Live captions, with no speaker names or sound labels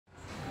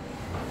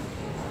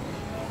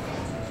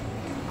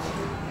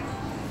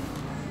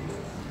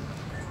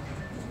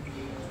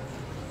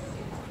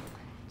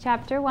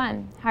Chapter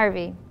 1,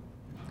 Harvey.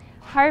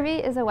 Harvey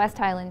is a West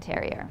Highland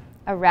Terrier,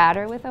 a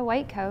ratter with a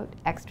white coat,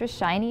 extra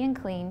shiny and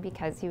clean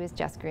because he was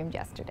just groomed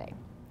yesterday.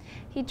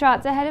 He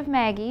trots ahead of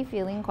Maggie,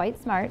 feeling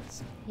quite smart.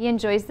 He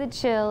enjoys the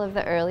chill of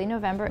the early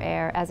November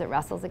air as it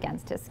rustles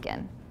against his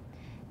skin.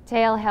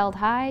 Tail held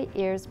high,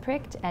 ears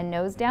pricked, and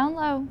nose down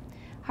low,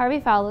 Harvey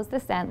follows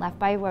the scent left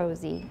by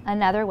Rosie,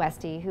 another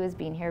Westie who has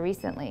been here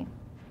recently.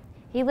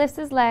 He lifts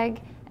his leg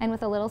and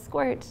with a little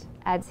squirt,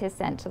 adds his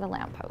scent to the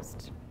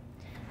lamppost.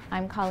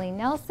 I'm Colleen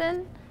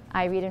Nelson.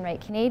 I read and write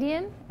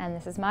Canadian, and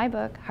this is my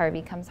book,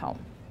 Harvey Comes Home.